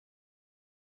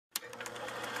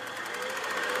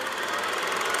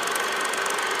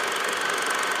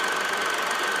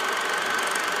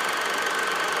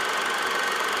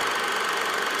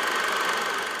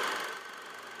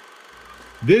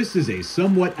This is a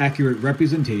somewhat accurate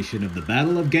representation of the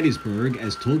Battle of Gettysburg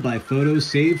as told by photos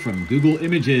saved from Google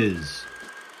Images.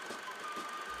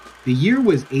 The year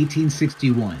was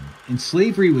 1861, and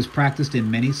slavery was practiced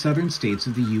in many southern states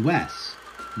of the U.S.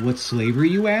 What's slavery,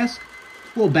 you ask?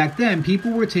 Well, back then, people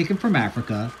were taken from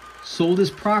Africa, sold as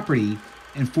property,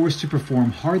 and forced to perform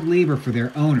hard labor for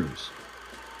their owners.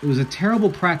 It was a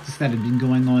terrible practice that had been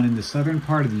going on in the southern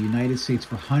part of the United States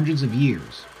for hundreds of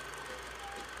years.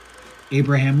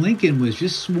 Abraham Lincoln was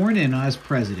just sworn in as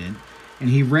president, and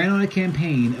he ran on a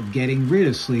campaign of getting rid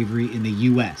of slavery in the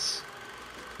U.S.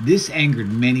 This angered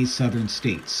many southern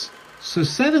states, so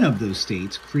 7 of those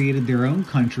states created their own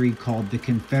country called the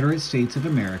Confederate States of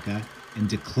America and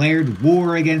declared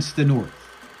war against the North.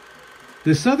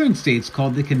 The southern states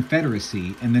called the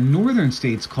Confederacy and the northern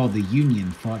states called the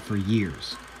Union fought for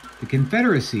years. The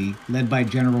Confederacy, led by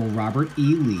General Robert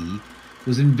E. Lee,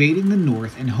 was invading the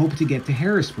North and hoped to get to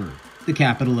Harrisburg, the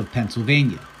capital of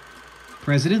Pennsylvania.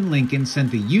 President Lincoln sent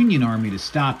the Union Army to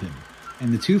stop him,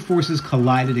 and the two forces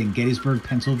collided in Gettysburg,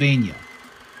 Pennsylvania.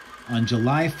 On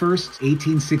July 1st,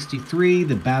 1863,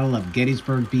 the Battle of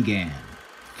Gettysburg began.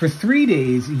 For 3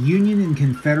 days, Union and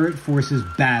Confederate forces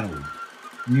battled.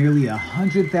 Nearly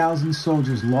 100,000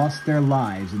 soldiers lost their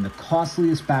lives in the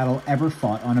costliest battle ever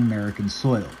fought on American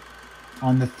soil.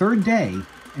 On the 3rd day,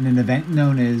 in an event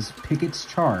known as Pickett's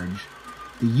Charge,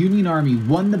 the Union Army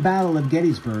won the Battle of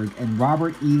Gettysburg and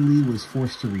Robert E. Lee was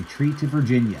forced to retreat to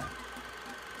Virginia.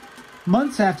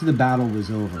 Months after the battle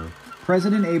was over,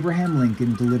 President Abraham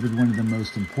Lincoln delivered one of the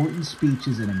most important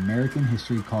speeches in American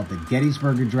history called the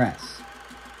Gettysburg Address.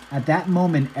 At that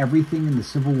moment, everything in the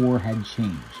Civil War had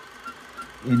changed.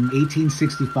 In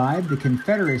 1865, the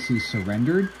Confederacy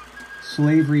surrendered,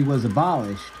 slavery was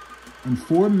abolished, and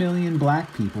 4 million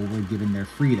black people were given their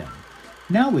freedom.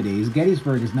 Nowadays,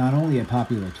 Gettysburg is not only a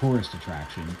popular tourist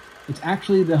attraction, it's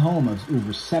actually the home of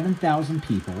over 7,000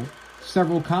 people,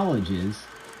 several colleges,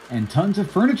 and tons of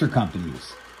furniture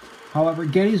companies. However,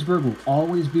 Gettysburg will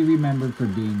always be remembered for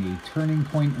being a turning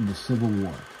point in the Civil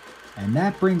War. And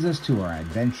that brings us to our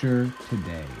adventure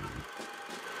today.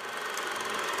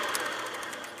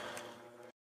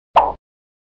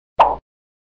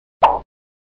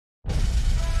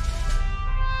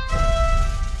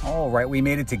 All right, we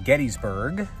made it to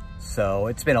Gettysburg. So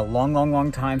it's been a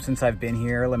long time since I've been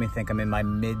here. Let me think, I'm in my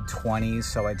mid-20s,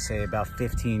 so I'd say about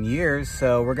 15 years.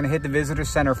 So we're gonna hit the visitor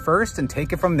center first and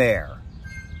take it from there.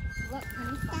 Look,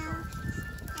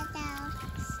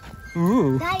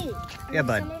 Ooh. Daddy, Yeah,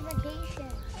 bud. summer vacation.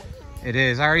 It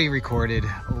is. I already recorded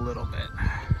a little bit.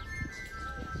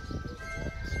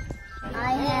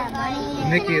 I have money.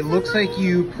 Nikki, it looks like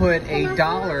you put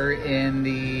 $1 in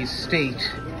the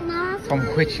state from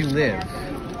which you live,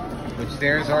 which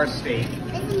there's our state.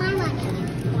 This is my money.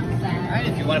 All right,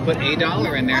 if you want to put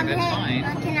 $1 in there, that's fine.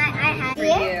 Can I have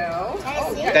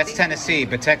it? That's Tennessee,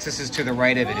 but Texas is to the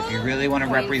right of it. If you really want to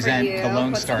represent the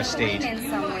Lone Star State,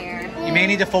 you may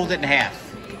need to fold it in half.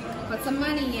 Put some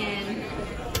money in.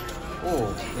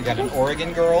 Oh, we got an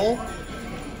Oregon girl.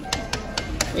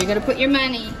 You're gonna put your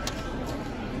money.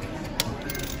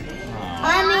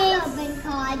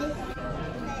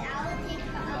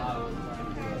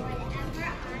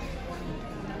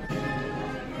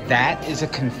 That is a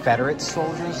Confederate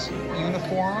soldier's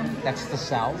uniform. That's the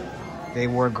South. They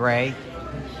wore gray.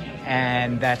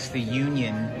 And that's the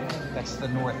Union. That's the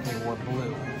North. They wore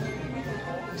blue.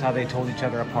 That's how they told each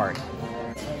other apart.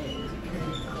 Oh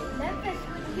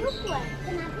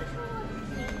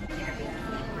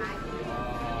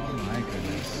my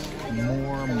goodness.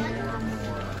 More.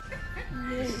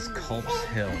 This is Culp's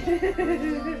Hill.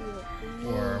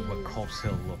 Or what Culp's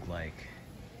Hill looked like.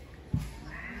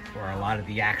 Where a lot of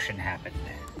the action happened.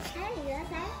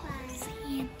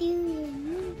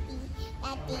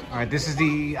 All right, this is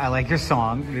the, I like your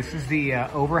song. This is the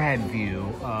overhead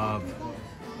view of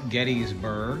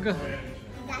Gettysburg.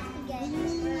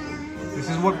 This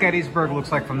is what Gettysburg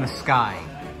looks like from the sky.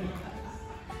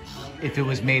 If it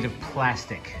was made of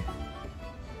plastic.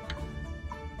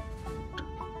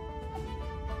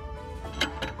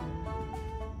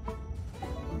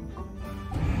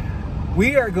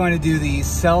 We are going to do the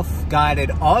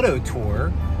self-guided auto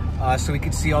tour so we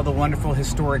can see all the wonderful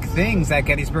historic things that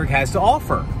Gettysburg has to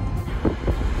offer.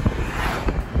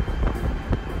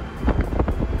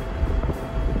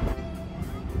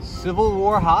 Civil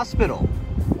War Hospital.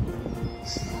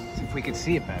 Let's see if we can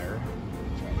see it better.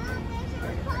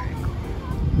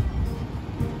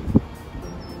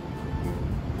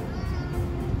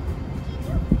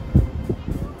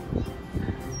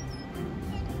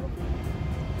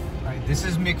 This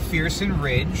is McPherson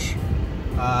Ridge.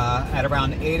 at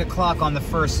around 8 o'clock on the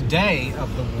first day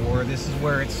of the war. This is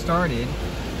where it started,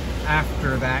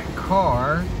 after that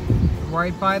car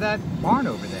right by that barn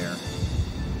over there.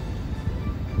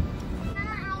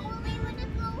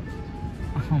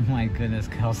 Oh my goodness,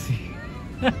 Kelsey.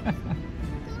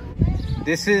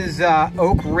 This is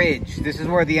Oak Ridge. This is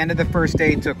where the end of the first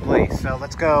day took place. So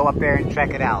let's go up there and check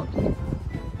it out.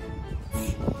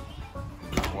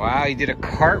 Wow, you did a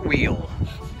cartwheel.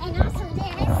 And also this.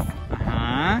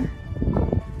 Uh-huh.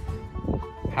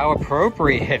 How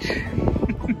appropriate.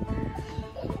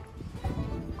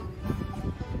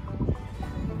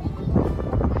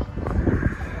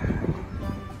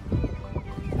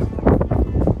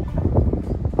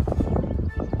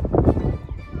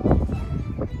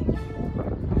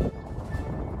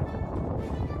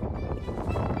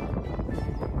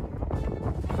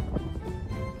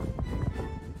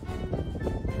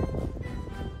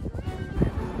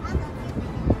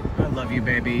 Love you,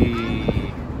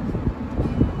 baby.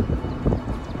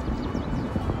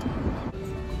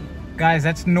 Guys,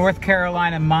 that's North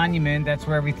Carolina Monument. That's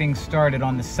where everything started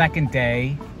on the second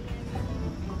day.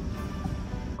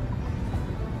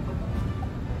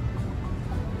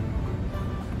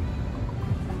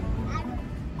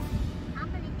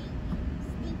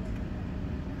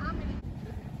 All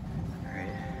right.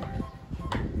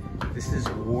 This is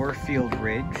Warfield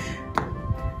Ridge.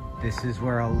 This is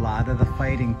where a lot of the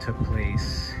fighting took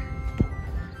place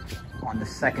on the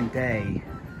second day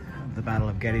of the Battle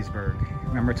of Gettysburg.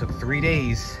 Remember, it took 3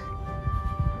 days.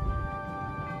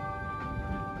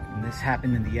 And this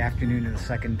happened in the afternoon of the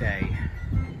second day.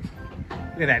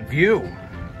 Look at that view.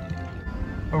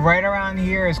 But right around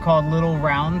here is called Little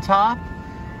Round Top.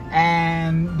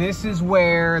 And this is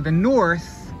where the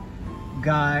North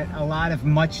got a lot of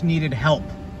much needed help.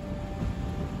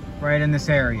 Right in this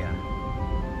area.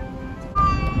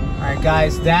 All right,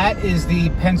 guys, that is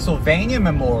the Pennsylvania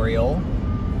Memorial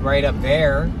right up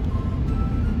there,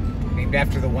 named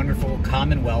after the wonderful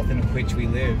Commonwealth in which we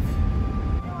live.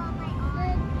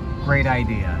 Great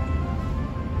idea.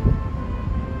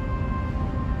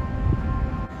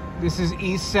 This is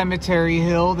East Cemetery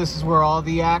Hill. This is where all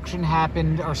the action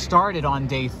happened or started on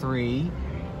day 3.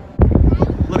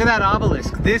 Look at that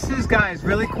obelisk. This is, guys,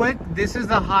 really quick, this is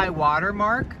the high water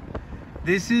mark.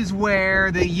 This is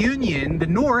where the Union, the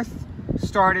North,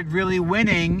 started really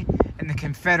winning and the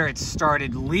Confederates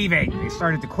started leaving. They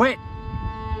started to quit.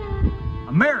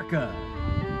 America.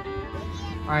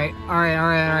 All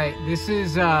right. This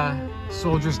is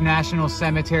Soldiers National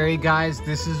Cemetery, guys.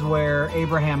 This is where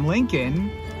Abraham Lincoln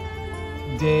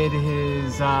did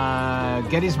his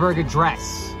Gettysburg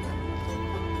Address.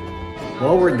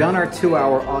 Well, we're done our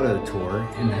 2-hour auto tour.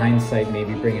 In hindsight,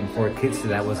 maybe bringing 4 kids to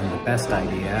that wasn't the best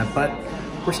idea, but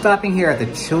we're stopping here at the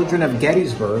Children of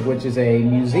Gettysburg, which is a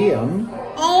museum.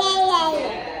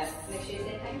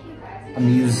 A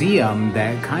museum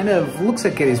that kind of looks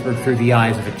at Gettysburg through the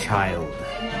eyes of a child.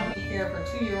 Here for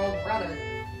 2-year-old brother,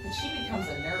 and she becomes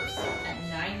a nurse at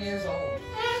 9 years old.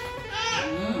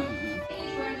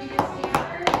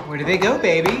 Where do they go,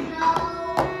 baby?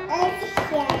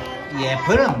 Yeah,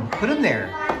 put them there.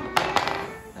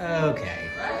 Okay.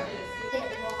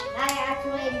 I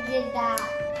actually did that.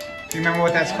 Do you remember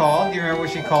what that's called? Do you remember what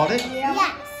she called it? Yes.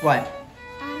 What?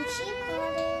 She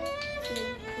called it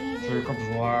Jacob's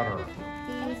Ladder.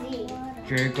 easy.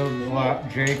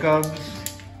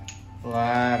 Jacob's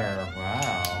Ladder.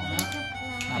 Wow.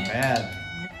 Not bad.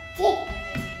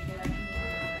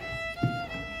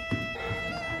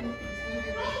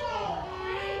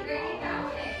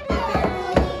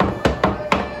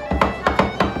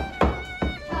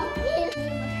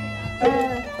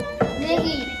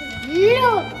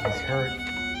 He's hurt.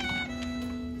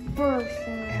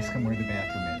 Ask him where the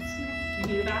bathroom is. You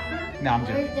need a bathroom? No, I'm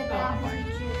Where's joking. the bathroom?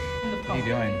 What are you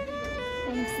doing?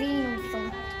 I'm seeing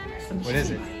some What is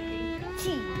it?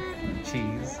 cheese.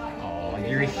 Cheese. Oh,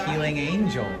 you're a healing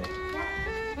angel.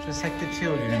 Just like the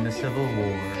children in the Civil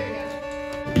War.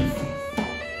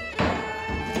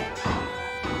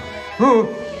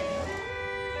 Who?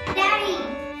 Daddy,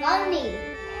 follow me.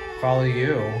 Follow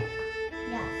you.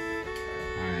 Yes.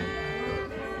 Alright.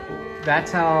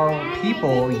 That's how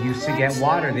people used to get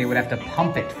water. They would have to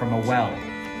pump it from a well.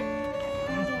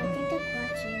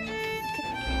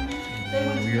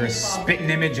 You're a spitting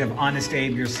image of Honest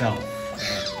Abe yourself.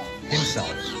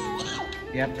 Himself.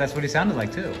 Yep, that's what he sounded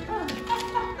like too.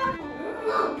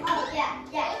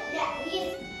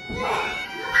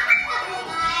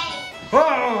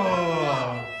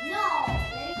 Oh!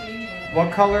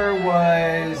 What color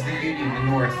was the Union, the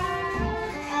North?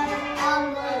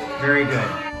 Very good.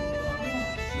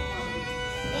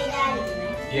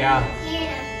 Yeah.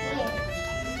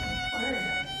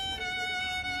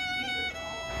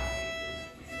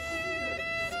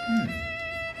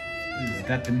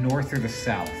 that the north or the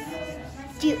south?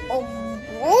 The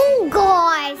oh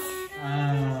gosh.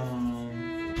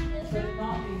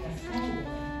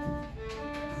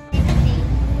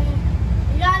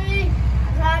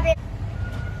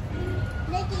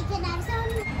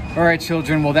 All right,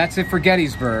 children, well, that's it for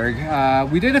Gettysburg.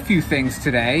 We did a few things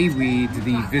today. We did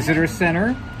the visitor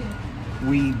center.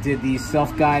 We did the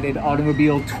self-guided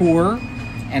automobile tour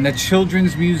and the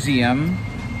children's museum.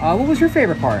 What was your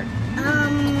favorite part?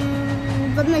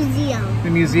 The museum. The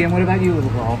museum. What about you, little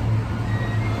girl?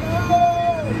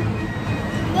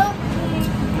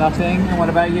 Nothing. And what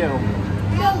about you?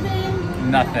 Nothing.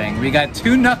 Nothing. We got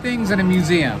 2 nothings and a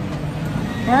museum.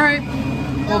 All right.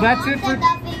 Well, that's it for...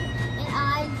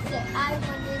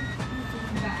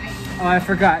 Oh, I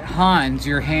forgot. Hans,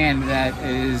 your hand that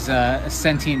is a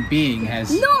sentient being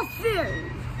has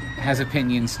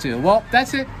opinions too. Well,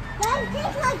 that's it.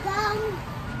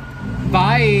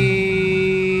 Bye.